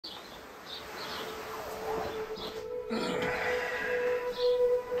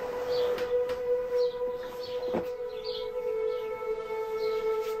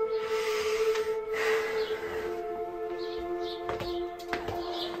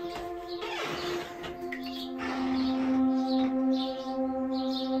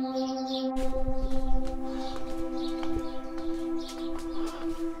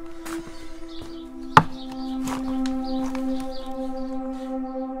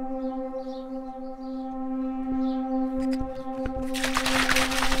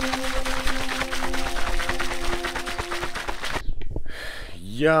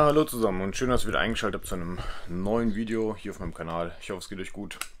Ja, hallo zusammen und schön, dass ihr wieder eingeschaltet habt zu einem neuen Video hier auf meinem Kanal. Ich hoffe, es geht euch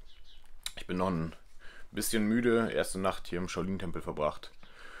gut. Ich bin noch ein bisschen müde, erste Nacht hier im Shaolin-Tempel verbracht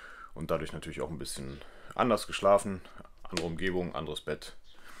und dadurch natürlich auch ein bisschen anders geschlafen. Andere Umgebung, anderes Bett.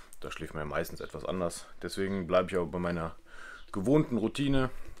 Da schläft man ja meistens etwas anders. Deswegen bleibe ich aber bei meiner gewohnten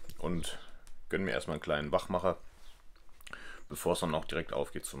Routine und gönne mir erstmal einen kleinen Wachmacher, bevor es dann auch direkt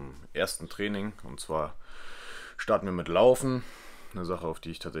aufgeht zum ersten Training. Und zwar starten wir mit Laufen. Eine Sache, auf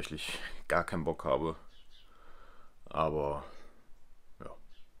die ich tatsächlich gar keinen Bock habe. Aber ja,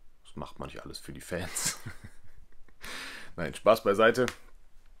 das macht man nicht alles für die Fans. Nein, Spaß beiseite.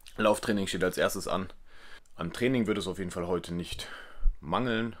 Lauftraining steht als erstes an. An Training wird es auf jeden Fall heute nicht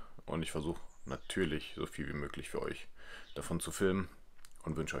mangeln. Und ich versuche natürlich so viel wie möglich für euch davon zu filmen.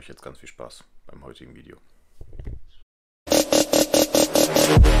 Und wünsche euch jetzt ganz viel Spaß beim heutigen Video.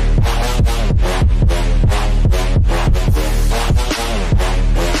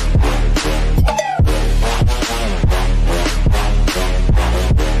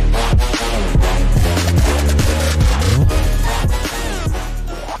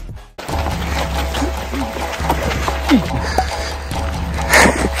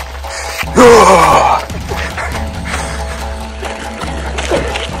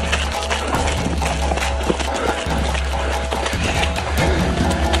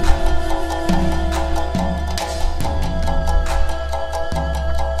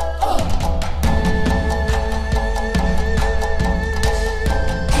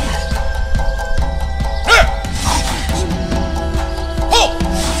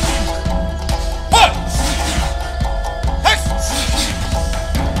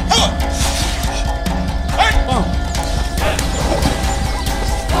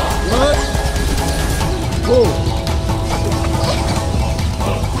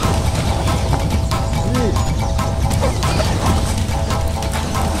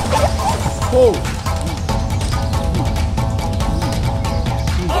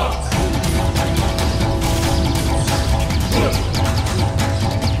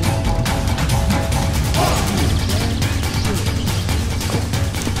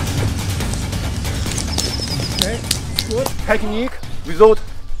 Good technique without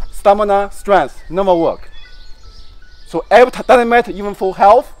stamina, strength never work. So every doesn't matter, even for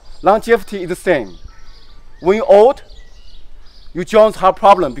health, longevity is the same. When you're old, your joints have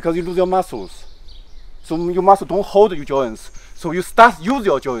problem because you lose your muscles. So your muscles don't hold your joints. So you start use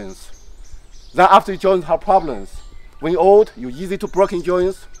your joints. Then after your joints have problems. When you're old, you're easy to broken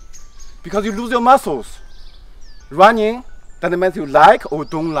joints because you lose your muscles. Running doesn't matter you like or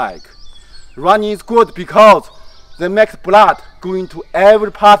don't like. Running is good because they make blood going to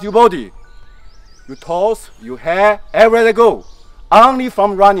every part of your body. Your toes, your hair, everywhere they go. Only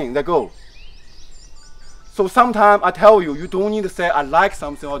from running they go. So sometimes I tell you, you don't need to say I like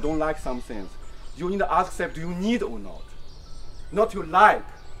something or don't like something. You need to ask yourself, do you need or not? Not you like.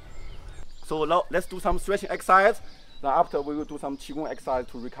 So now let's do some stretching exercise. Then after we will do some qigong exercise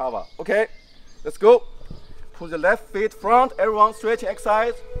to recover. Okay, let's go. Put the left feet front, everyone stretching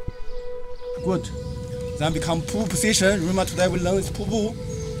exercise. Good. Then become pull position. Remember today we learn is pull pull.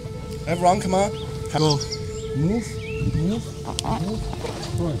 Everyone come on. Go. Move, move, move,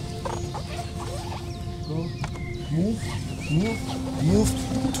 turn. Go. Move, move, move,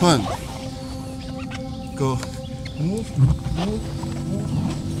 turn. Go. Move, move, move,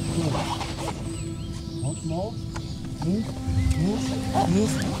 turn. Once more. Move, move,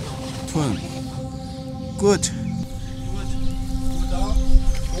 move, turn. Good. Good. Go down.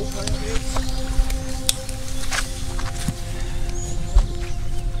 Open your hips.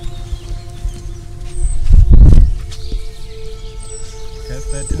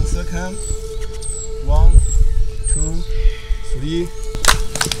 Okay, 10 seconds. 1, 2, 3.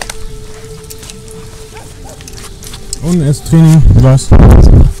 Und erstes Training, wie war's?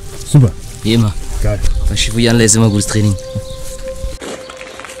 Super. Wie immer. Geil. Bei Shifu Yan Lei ist immer gutes Training.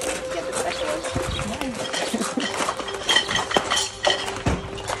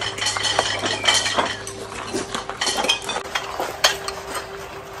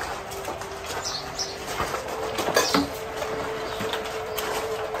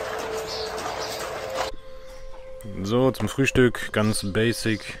 So, zum Frühstück ganz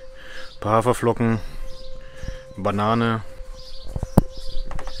basic. Ein paar Haferflocken, Banane.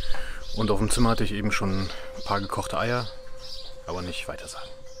 Und auf dem Zimmer hatte ich eben schon ein paar gekochte Eier, aber nicht weiter sagen.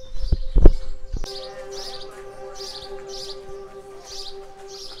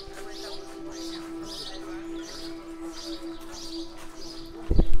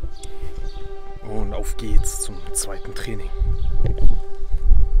 Und auf geht's zum zweiten Training.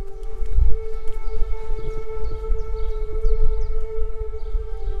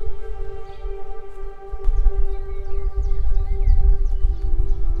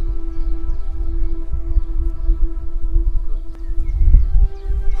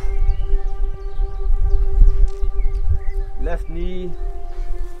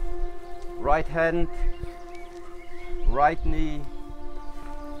 Right hand, right knee,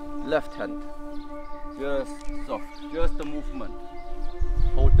 left hand. Just soft, just the movement.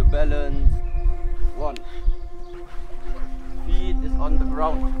 Hold the balance. 1. Feet is on the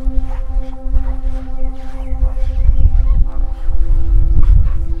ground.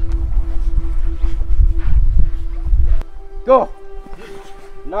 Go.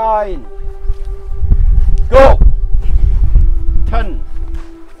 9. Go. 10.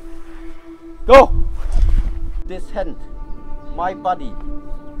 Go. This hand, my body,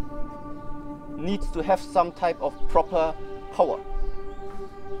 needs to have some type of proper power.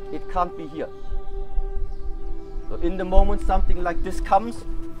 It can't be here. So in the moment something like this comes,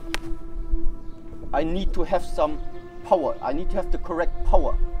 I need to have some power. I need to have the correct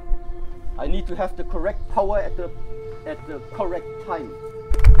power. I need to have the correct power at the correct time.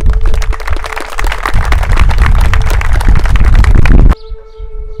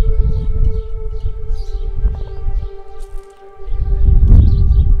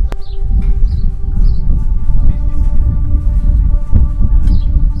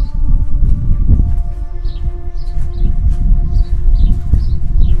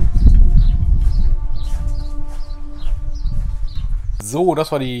 So,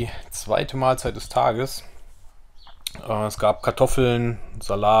 das war die zweite Mahlzeit des Tages. Es gab Kartoffeln,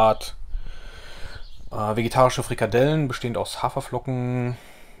 Salat, vegetarische Frikadellen, bestehend aus Haferflocken,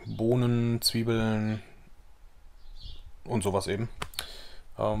 Bohnen, Zwiebeln und sowas eben.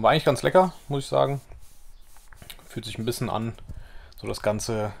 War eigentlich ganz lecker, muss ich sagen. Fühlt sich ein bisschen an, so das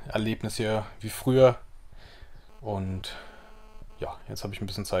ganze Erlebnis hier wie früher. Und ja, jetzt habe ich ein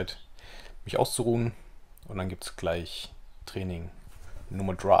bisschen Zeit, mich auszuruhen. Und dann gibt es gleich Training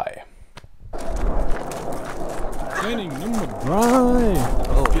Nummer 3. Training Nummer 3.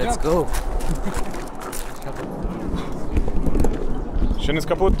 Oh, let's go. Shin ist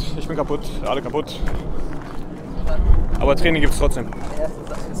kaputt, ich bin kaputt, alle kaputt. Aber Training gibt es trotzdem.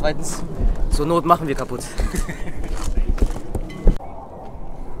 Erstens, zweitens, zur Not machen wir kaputt.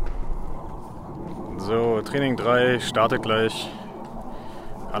 So, Training 3 startet gleich.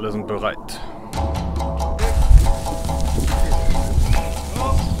 Alle sind bereit.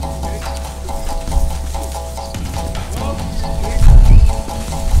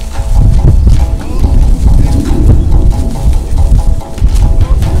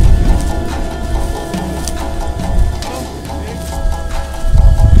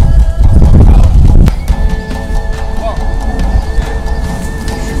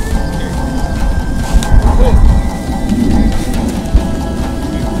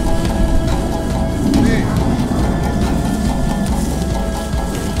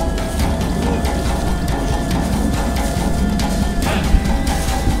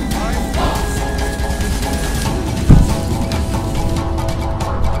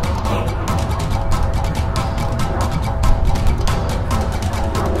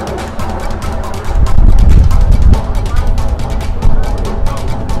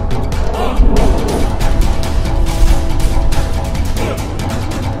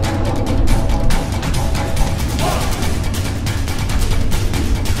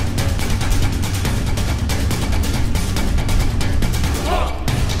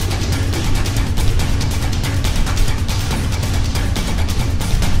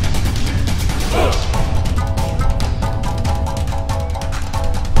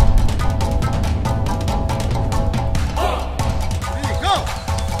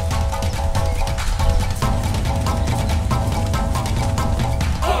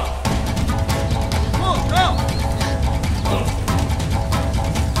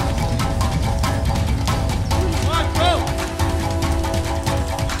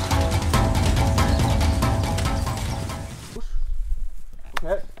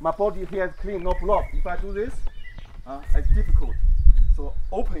 My body here is clean, no block. If I do this, it's difficult. So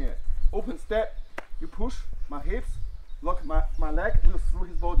open it. Open step, you push my hips, lock my leg will through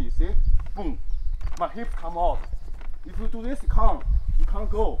his body, see? Boom. My hips come out. If you do this, you can't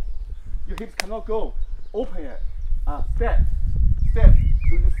go. Your hips cannot go. Open it. Step.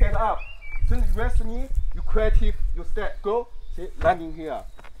 So you stand up. Since you rest knee, you creative, you step, go, see, landing here.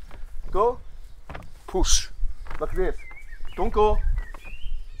 Go, push, like this. Don't go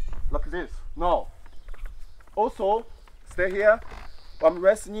like this, no. Also, stay here, I'm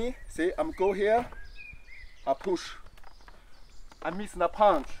rest knee, see, I'm go here, I push. I miss the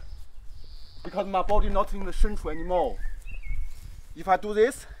punch, because my body not in the central anymore. If I do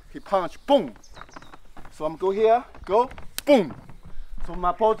this, he punch, boom. So I'm go here, go, boom. So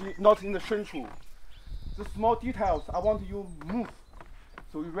my body not in the central. The small details, I want you move.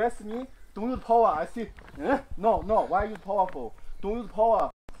 So you rest knee, don't use power, I see, no, why use powerful? Don't use power.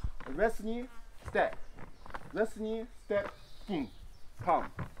 Rest knee, step. Rest knee, step, boom, come.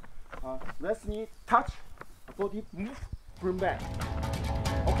 Rest knee, touch, body move, bring back.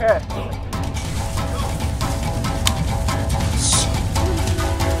 Okay.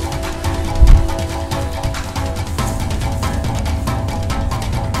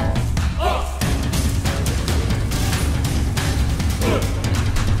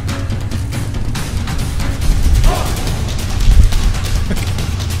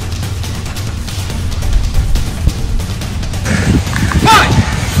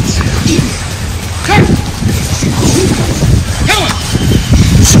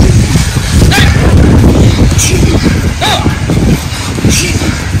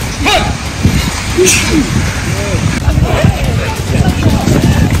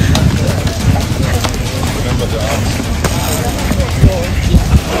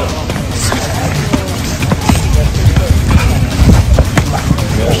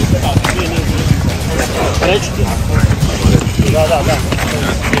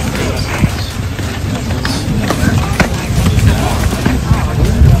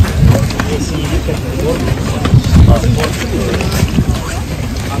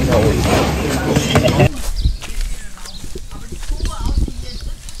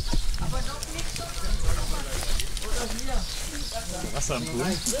 Wasser im Pool.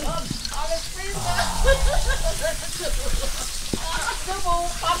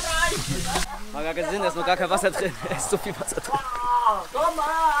 Hat gar keinen Sinn, da ist noch gar kein Wasser drin. Da ist so viel Wasser drin.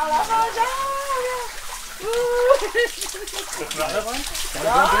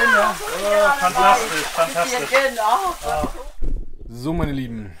 Fantastisch, fantastisch. So, meine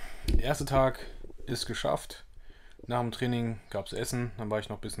Lieben, der erste Tag ist geschafft. Nach dem Training gab es Essen, dann war ich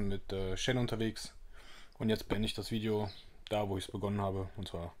noch ein bisschen mit Shen unterwegs. Und jetzt beende ich das Video da, wo ich es begonnen habe, und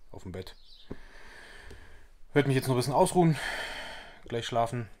zwar auf dem Bett. Werde mich jetzt noch ein bisschen ausruhen, gleich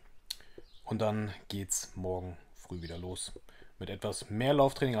schlafen und dann geht's morgen früh wieder los. Mit etwas mehr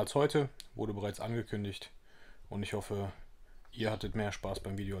Lauftraining als heute, wurde bereits angekündigt. Und ich hoffe, ihr hattet mehr Spaß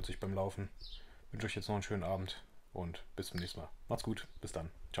beim Video als ich beim Laufen. Ich wünsche euch jetzt noch einen schönen Abend und bis zum nächsten Mal. Macht's gut, bis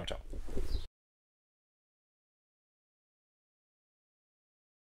dann. Ciao, ciao.